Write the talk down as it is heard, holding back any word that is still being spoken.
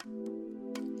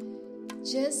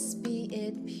Just Be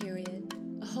It, period.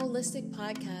 A holistic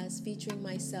podcast featuring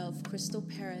myself, Crystal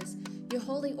Paris, your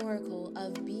holy oracle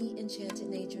of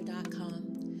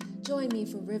BeEnchantedNature.com. Join me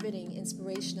for riveting,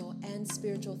 inspirational, and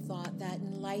spiritual thought that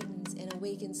enlightens and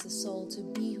awakens the soul to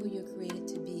be who you're created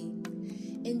to be.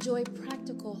 Enjoy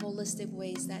practical, holistic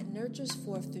ways that nurtures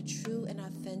forth the true and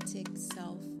authentic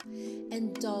self.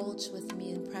 Indulge with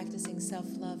me in practicing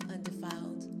self-love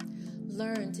undefiled.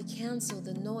 Learn to cancel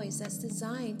the noise that's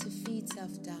designed to feed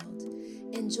self-doubt.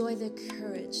 Enjoy the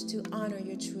courage to honor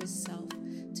your truest self,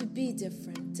 to be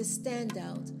different, to stand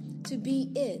out, to be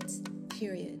it,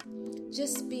 period.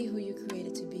 Just be who you're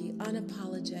created to be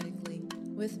unapologetically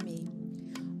with me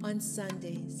on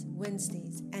Sundays,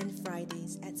 Wednesdays, and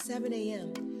Fridays at 7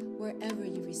 a.m. wherever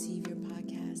you receive your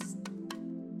podcasts.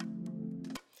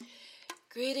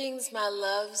 Greetings, my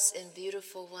loves and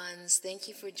beautiful ones. Thank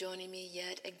you for joining me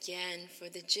yet again for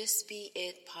the Just Be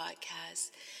It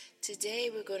podcast. Today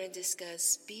we're going to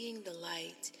discuss being the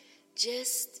light.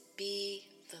 Just be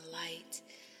the light.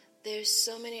 There's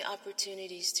so many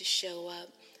opportunities to show up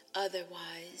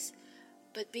otherwise,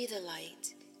 but be the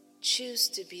light. Choose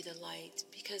to be the light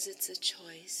because it's a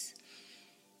choice.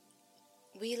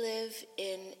 We live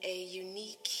in a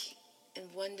unique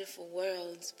and wonderful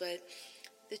world, but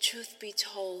the truth be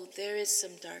told, there is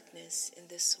some darkness in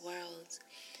this world,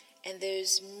 and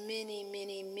there's many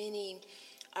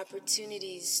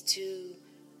opportunities to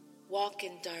walk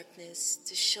in darkness,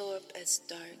 to show up as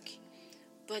dark,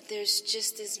 but there's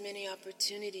just as many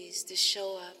opportunities to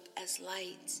show up as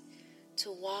light, to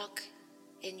walk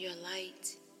in your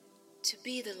light, to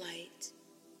be the light,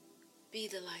 be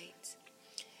the light.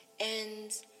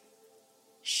 And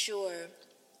sure,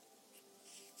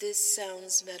 this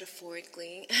sounds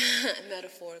metaphorical,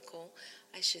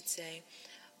 I should say,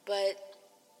 but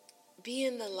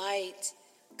being the light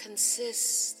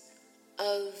consists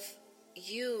of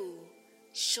you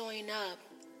showing up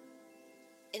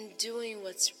and doing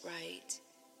what's right,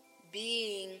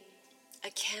 being a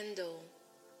candle.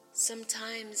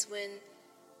 Sometimes when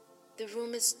the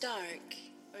room is dark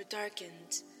or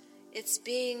darkened, it's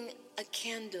being a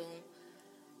candle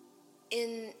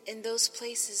in those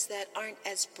places that aren't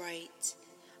as bright.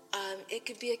 It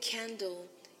could be a candle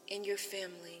in your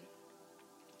family.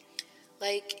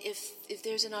 Like if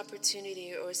there's an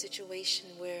opportunity or a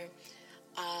situation where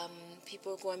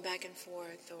people are going back and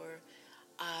forth or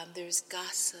there's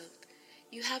gossip,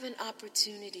 you have an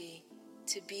opportunity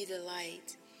to be the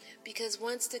light. Because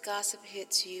once the gossip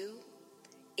hits you,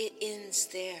 it ends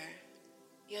there.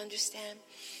 You understand?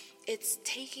 It's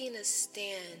taking a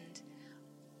stand,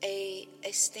 a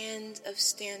stand of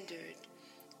standard,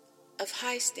 of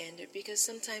high standard, because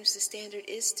sometimes the standard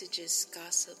is to just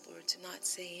gossip or to not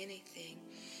say anything.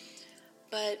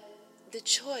 But the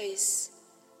choice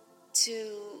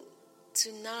to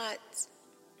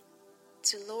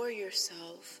lower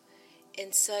yourself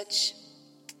in such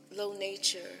low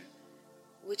nature,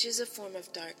 which is a form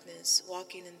of darkness,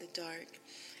 walking in the dark.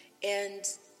 And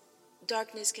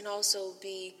darkness can also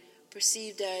be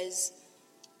perceived as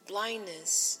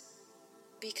blindness,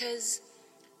 because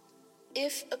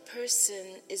if a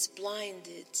person is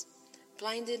blinded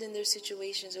in their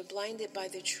situations, or blinded by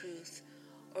the truth,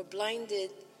 or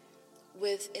blinded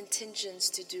with intentions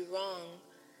to do wrong,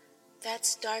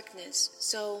 that's darkness.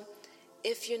 So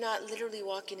if you're not literally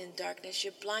walking in darkness,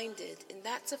 you're blinded, and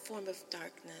that's a form of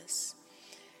darkness.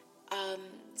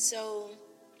 So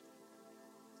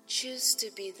choose to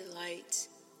be the light.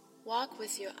 Walk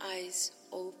with your eyes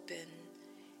open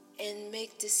and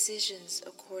make decisions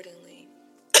accordingly.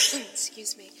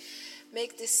 Excuse me.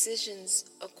 Make decisions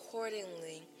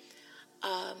accordingly,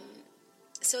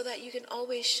 so that you can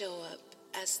always show up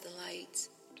as the light.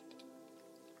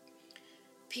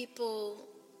 People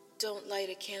don't light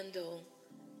a candle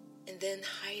and then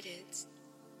hide it.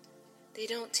 They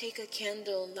don't take a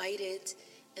candle, light it,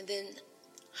 and then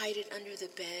hide it under the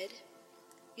bed.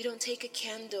 You don't take a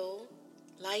candle,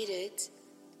 light it,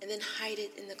 and then hide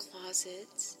it in the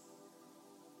closet.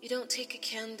 You don't take a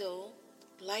candle,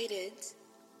 light it,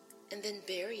 and then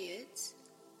bury it.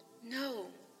 No,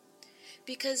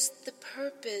 because the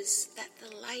purpose that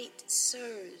the light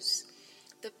serves,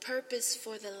 the purpose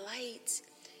for the light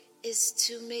is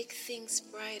to make things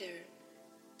brighter,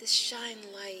 to shine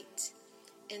light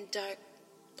in dark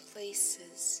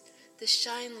places, to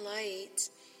shine light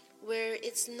where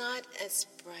it's not as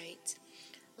bright.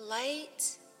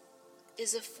 Light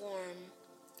is a form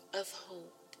of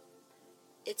hope.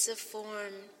 It's a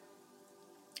form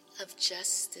of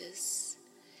justice.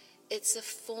 It's a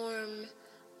form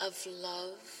of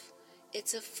love.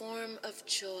 It's a form of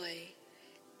joy.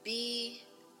 Be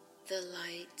the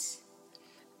light.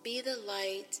 Be the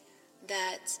light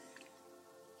that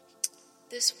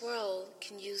this world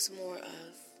can use more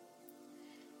of.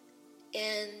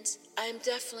 And I'm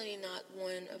definitely not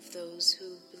one of those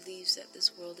who believes that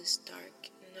this world is dark.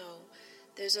 No,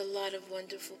 there's a lot of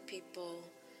wonderful people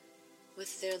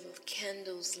with their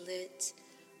candles lit,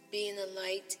 being a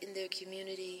light in their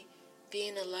community,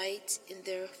 being a light in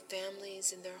their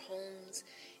families, in their homes,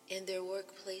 in their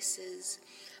workplaces.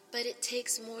 But it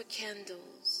takes more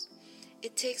candles.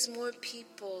 It takes more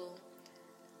people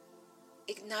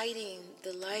igniting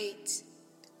the light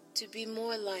to be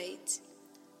more light,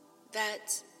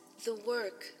 that the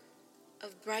work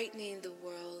of brightening the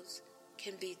world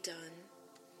can be done,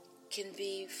 can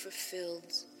be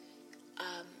fulfilled.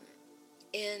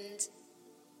 And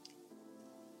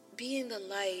being the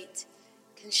light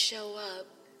can show up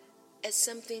as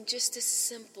something just as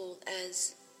simple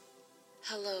as,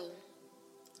 hello,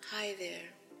 hi there,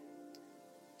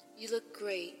 you look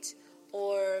great,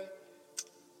 or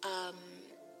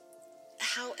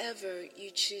however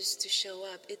you choose to show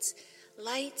up.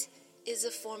 Light is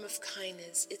a form of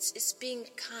kindness. It's being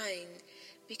kind,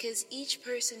 because each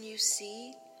person you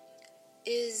see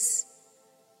is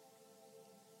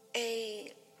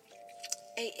a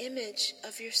image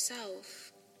of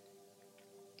yourself.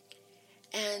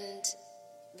 And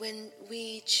when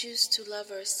we choose to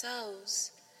love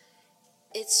ourselves,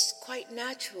 it's quite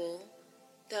natural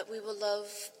that we will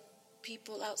love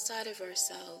people outside of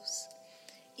ourselves,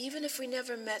 even if we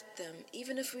never met them,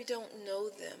 even if we don't know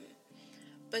them.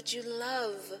 But you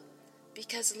love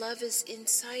because love is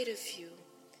inside of you,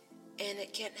 and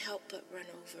it can't help but run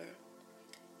over.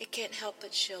 It can't help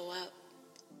but show up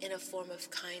in a form of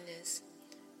kindness,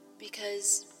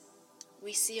 because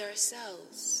we see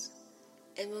ourselves.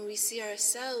 And when we see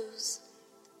ourselves,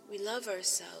 we love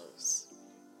ourselves.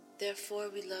 Therefore,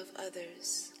 we love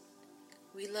others.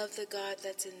 We love the God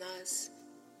that's in us.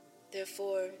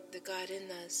 Therefore, the God in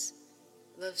us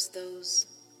loves those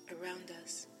around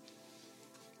us.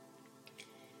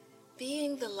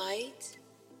 Being the light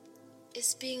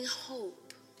is being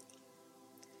hope.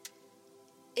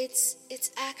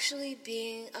 It's actually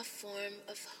being a form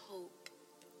of hope.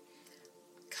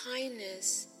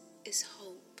 Kindness is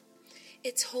hope.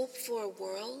 It's hope for a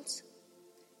world.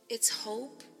 It's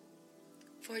hope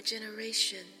for a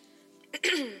generation.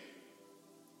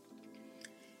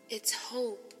 It's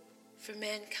hope for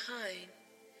mankind.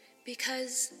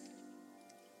 Because,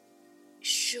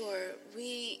 sure,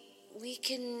 we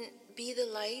can be the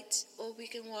light, or we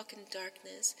can walk in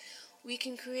darkness. We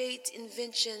can create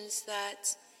inventions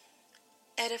that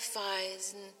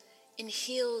edifies and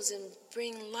heals and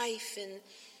bring life and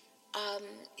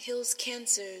heals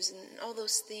cancers and all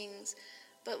those things.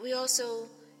 But we also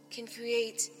can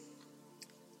create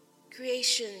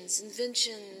creations,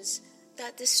 inventions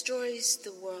that destroys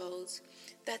the world,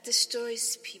 that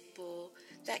destroys people,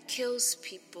 that kills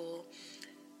people.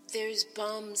 There's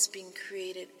bombs being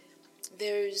created.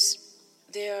 There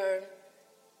are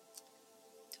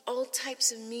all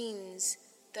types of means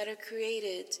that are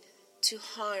created to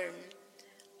harm.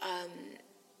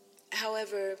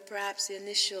 However, perhaps the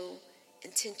initial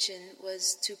intention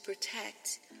was to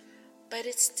protect, but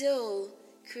it's still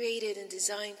created and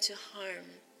designed to harm,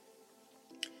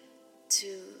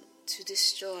 to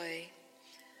destroy.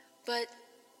 But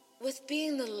with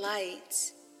being the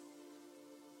light,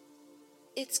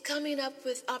 it's coming up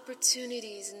with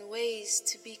opportunities and ways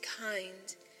to be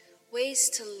kind, ways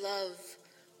to love,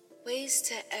 ways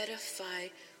to edify,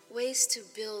 ways to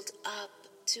build up,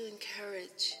 to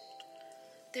encourage.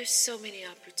 There's so many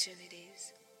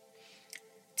opportunities.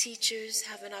 Teachers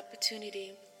have an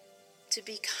opportunity to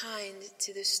be kind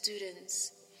to the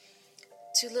students,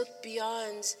 to look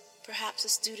beyond perhaps a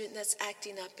student that's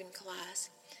acting up in class,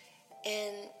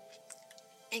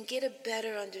 and get a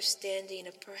better understanding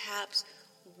of perhaps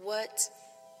what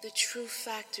the true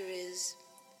factor is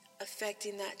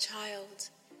affecting that child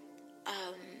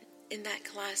in that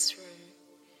classroom.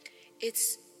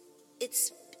 It's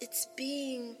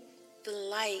being the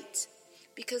light,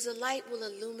 because the light will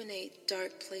illuminate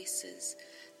dark places.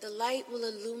 The light will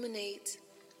illuminate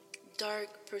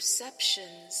dark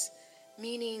perceptions,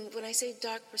 meaning when I say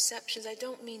dark perceptions, I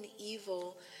don't mean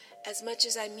evil as much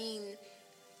as I mean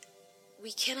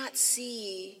we cannot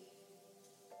see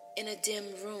in a dim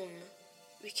room.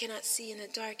 We cannot see in a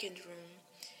darkened room.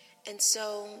 And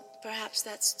so perhaps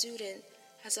that student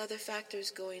has other factors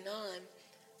going on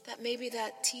that maybe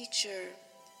that teacher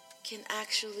can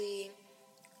actually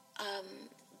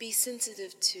be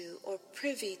sensitive to or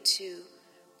privy to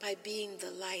by being the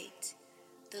light.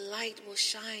 The light will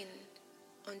shine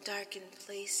on darkened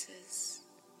places.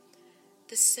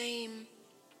 The same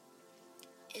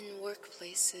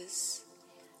workplaces,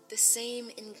 the same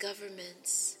in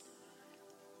governments,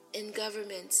 in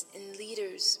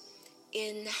leaders,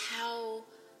 in how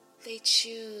they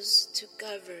choose to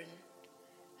govern,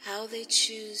 how they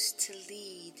choose to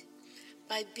lead.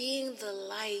 By being the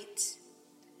light,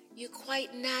 you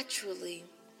quite naturally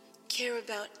care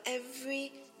about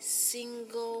every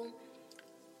single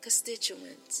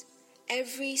constituent,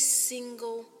 every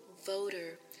single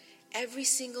voter, every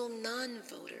single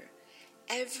non-voter,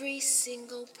 every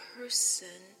single person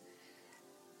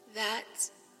that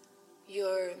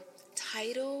your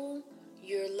title,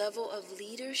 your level of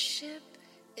leadership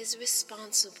is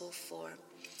responsible for.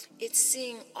 It's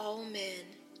seeing all men.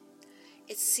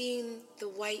 It's seeing the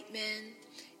white man.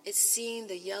 It's seeing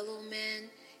the yellow man.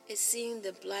 It's seeing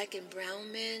the black and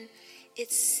brown men.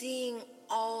 It's seeing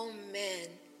all men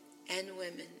and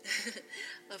women,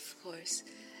 of course,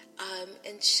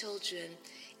 and children.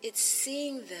 It's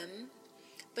seeing them,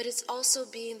 but it's also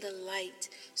being the light.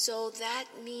 So that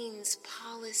means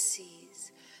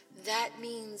policies. That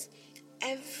means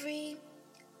everything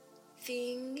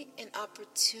and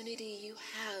opportunity you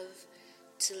have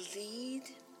to lead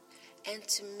and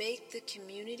to make the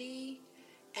community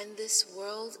and this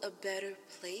world a better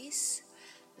place.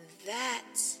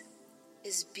 That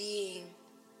is being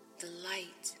the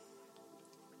light.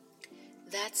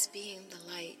 That's being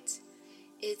the light.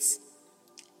 It's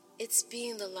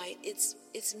being the light.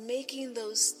 It's making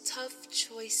those tough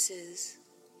choices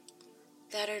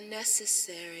that are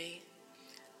necessary,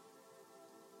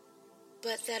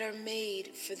 but that are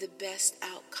made for the best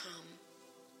outcome.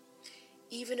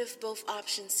 Even if both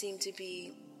options seem to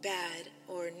be bad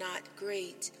or not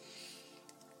great,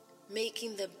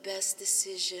 making the best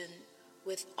decision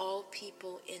with all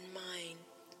people in mind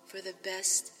for the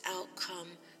best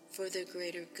outcome, for the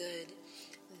greater good.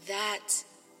 That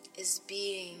is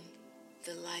being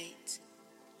the light.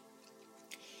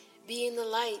 Being the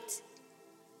light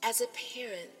as a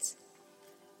parent.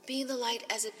 Being the light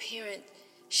as a parent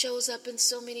shows up in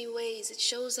so many ways. It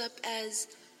shows up as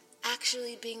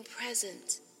actually being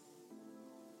present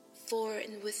for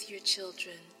and with your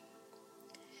children.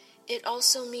 It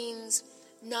also means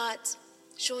not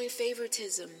showing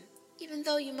favoritism, even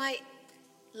though you might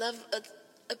love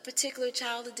a particular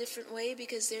child a different way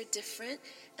because they're different,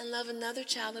 and love another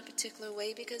child a particular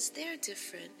way because they're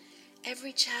different.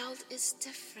 Every child is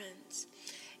different.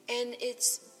 And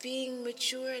it's being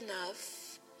mature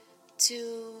enough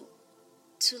to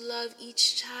love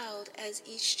each child as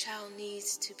each child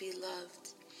needs to be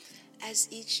loved, as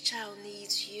each child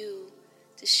needs you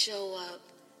to show up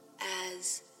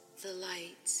as the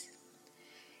light.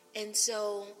 And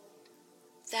so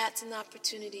that's an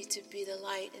opportunity to be the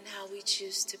light in how we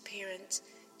choose to parent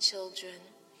children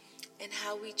and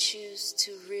how we choose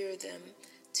to rear them,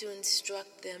 to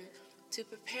instruct them, to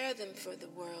prepare them for the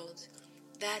world.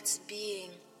 That's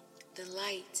being the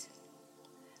light.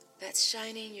 That's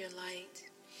shining your light.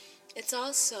 It's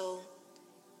also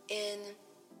in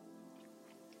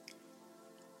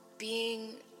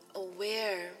being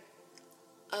aware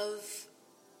of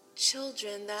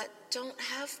children that don't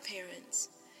have parents.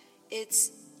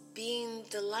 It's being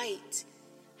the light.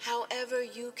 However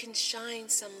you can shine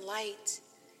some light,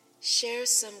 share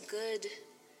some good,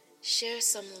 share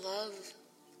some love,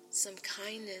 some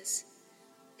kindness.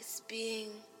 It's being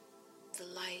the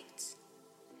light.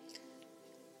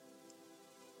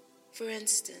 For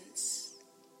instance,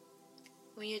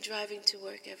 when you're driving to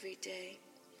work every day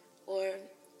or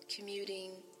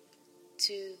commuting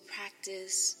to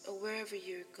practice or wherever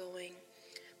you're going,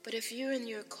 but if you're in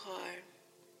your car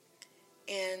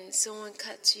and someone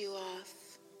cuts you off,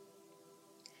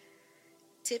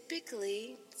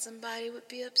 typically somebody would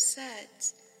be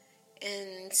upset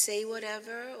and say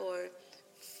whatever or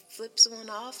flip someone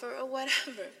off or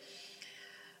whatever.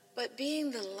 But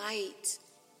being the light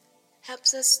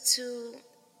helps us to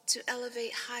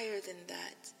elevate higher than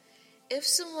that. If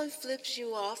someone flips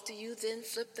you off, do you then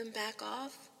flip them back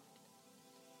off?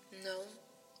 No.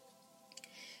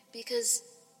 Because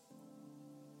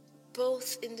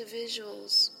both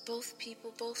individuals, both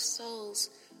people, both souls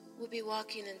will be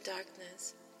walking in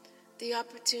darkness. The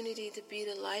opportunity to be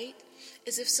the light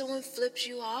is if someone flips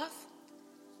you off,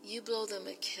 you blow them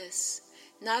a kiss.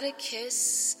 Not a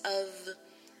kiss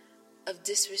of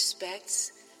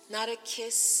disrespect, not a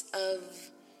kiss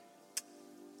of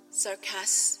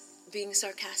being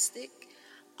sarcastic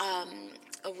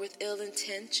or with ill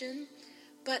intention,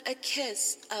 but a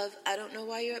kiss of, I don't know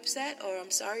why you're upset, or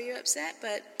I'm sorry you're upset,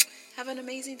 but have an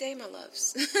amazing day, my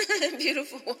loves.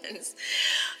 Beautiful ones.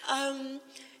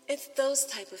 It's those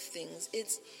type of things.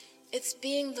 It's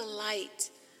being the light,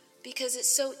 because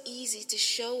it's so easy to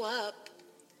show up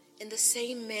in the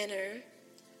same manner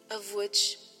of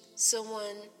which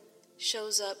someone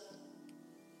shows up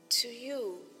to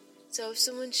you. So if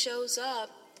someone shows up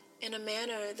in a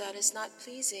manner that is not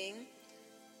pleasing,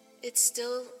 it's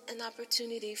still an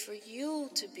opportunity for you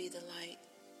to be the light,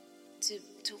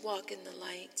 to walk in the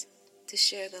light, to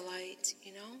share the light,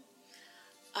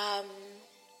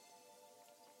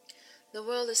 The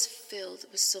world is filled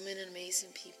with so many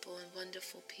amazing people and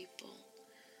wonderful people,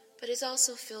 but it's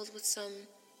also filled with some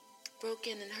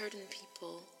broken and hurting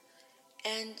people,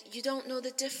 and you don't know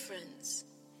the difference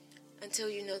until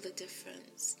you know the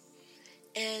difference.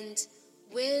 And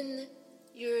when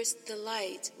you're the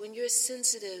light, when you're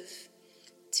sensitive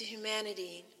to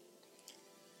humanity,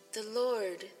 the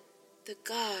Lord, the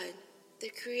God,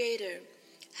 the Creator,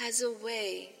 has a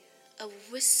way of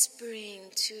whispering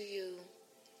to you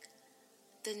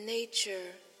the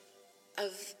nature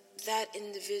of that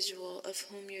individual of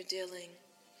whom you're dealing.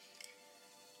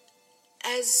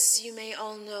 As you may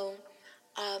all know,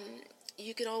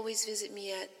 you can always visit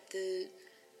me at the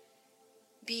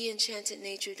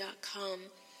BeEnchantedNature.com,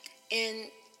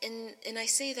 and I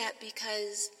say that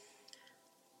because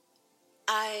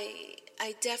I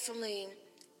definitely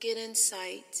get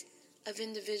insight of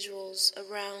individuals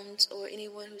around or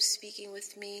anyone who's speaking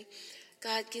with me.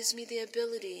 God gives me the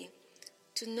ability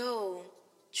to know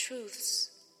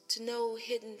truths, to know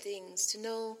hidden things, to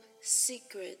know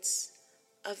secrets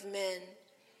of men.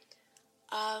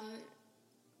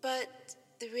 But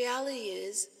the reality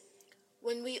is,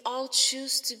 when we all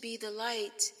choose to be the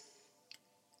light,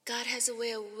 God has a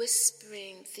way of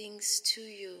whispering things to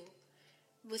you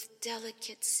with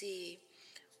delicacy,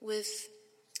 with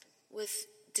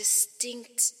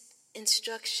distinct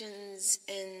instructions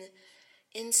and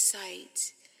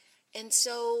insight. And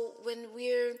so when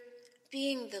we're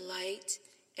being the light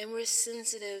and we're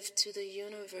sensitive to the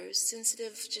universe,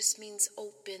 sensitive just means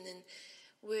open, and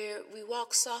we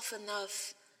walk soft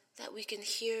enough that we can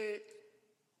hear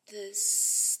the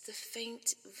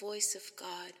faint voice of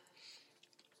God,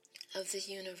 of the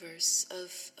universe,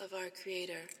 of our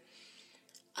Creator.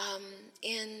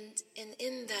 And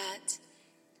in that,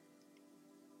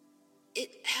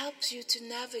 it helps you to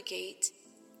navigate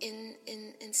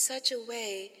in such a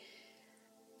way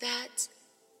that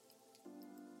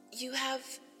you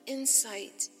have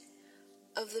insight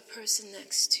of the person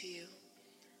next to you.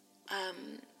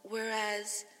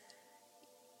 Whereas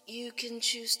you can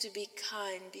choose to be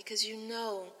kind because you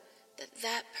know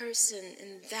that person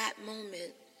in that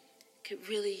moment could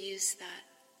really use that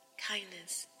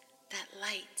kindness, that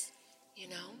light,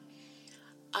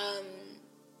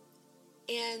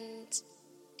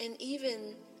 And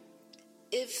even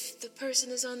if the person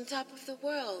is on top of the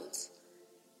world,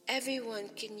 everyone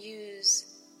can use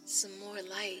some more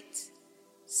light,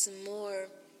 some more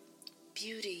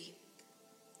beauty.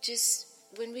 Just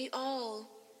when we all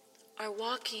are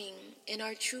walking in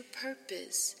our true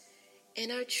purpose, in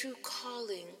our true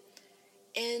calling,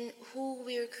 and who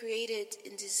we are created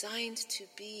and designed to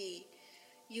be,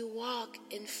 you walk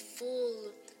in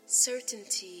full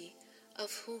certainty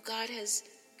of who God has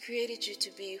created you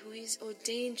to be, who He's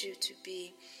ordained you to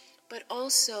be. But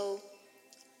also,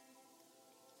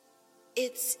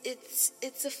 it's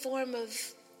a form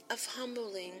of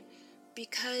humbling,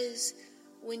 because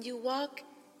when you walk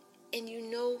and you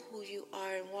know who you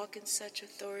are and walk in such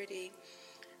authority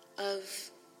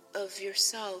of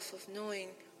yourself, of knowing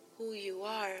who you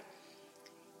are,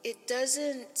 it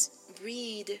doesn't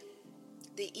breed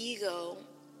the ego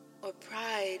or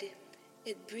pride.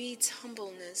 It breeds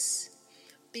humbleness,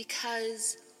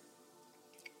 because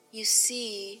you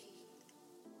see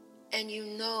and you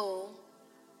know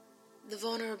the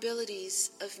vulnerabilities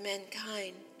of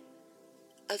mankind,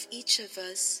 of each of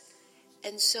us.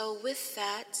 And so with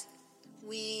that,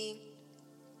 we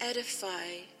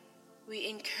edify, we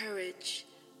encourage,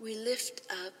 we lift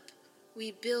up,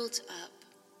 we build up,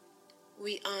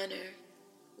 we honor,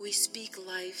 we speak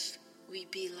life, we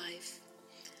be life.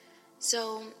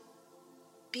 So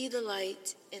be the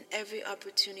light in every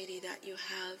opportunity that you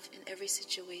have, in every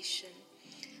situation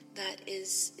that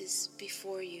is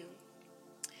before you.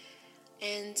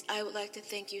 And I would like to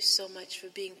thank you so much for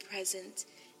being present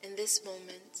in this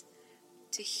moment,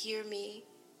 to hear me,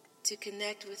 to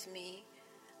connect with me,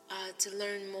 to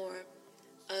learn more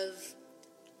of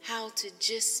how to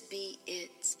just be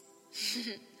it.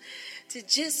 To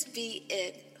just be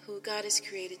it, who God has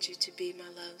created you to be, my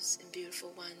loves and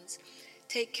beautiful ones.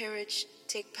 Take courage,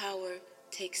 take power,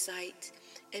 take sight,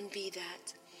 and be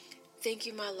that. Thank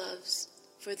you, my loves,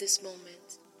 for this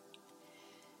moment.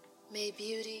 May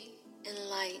beauty and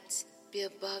light be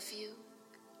above you,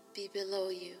 be below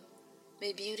you,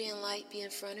 May beauty and light be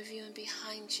in front of you and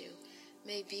behind you.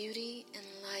 May beauty and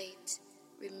light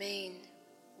remain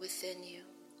within you.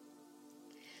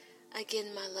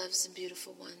 Again, my loves and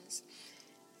beautiful ones,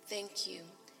 thank you.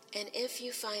 And if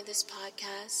you find this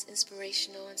podcast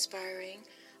inspirational, inspiring,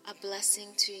 a blessing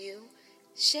to you,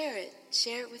 share it.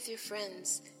 Share it with your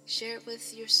friends. Share it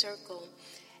with your circle.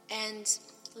 And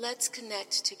let's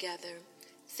connect together.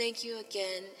 Thank you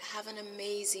again. Have an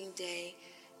amazing day.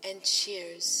 And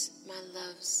cheers, my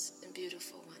loves and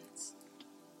beautiful ones.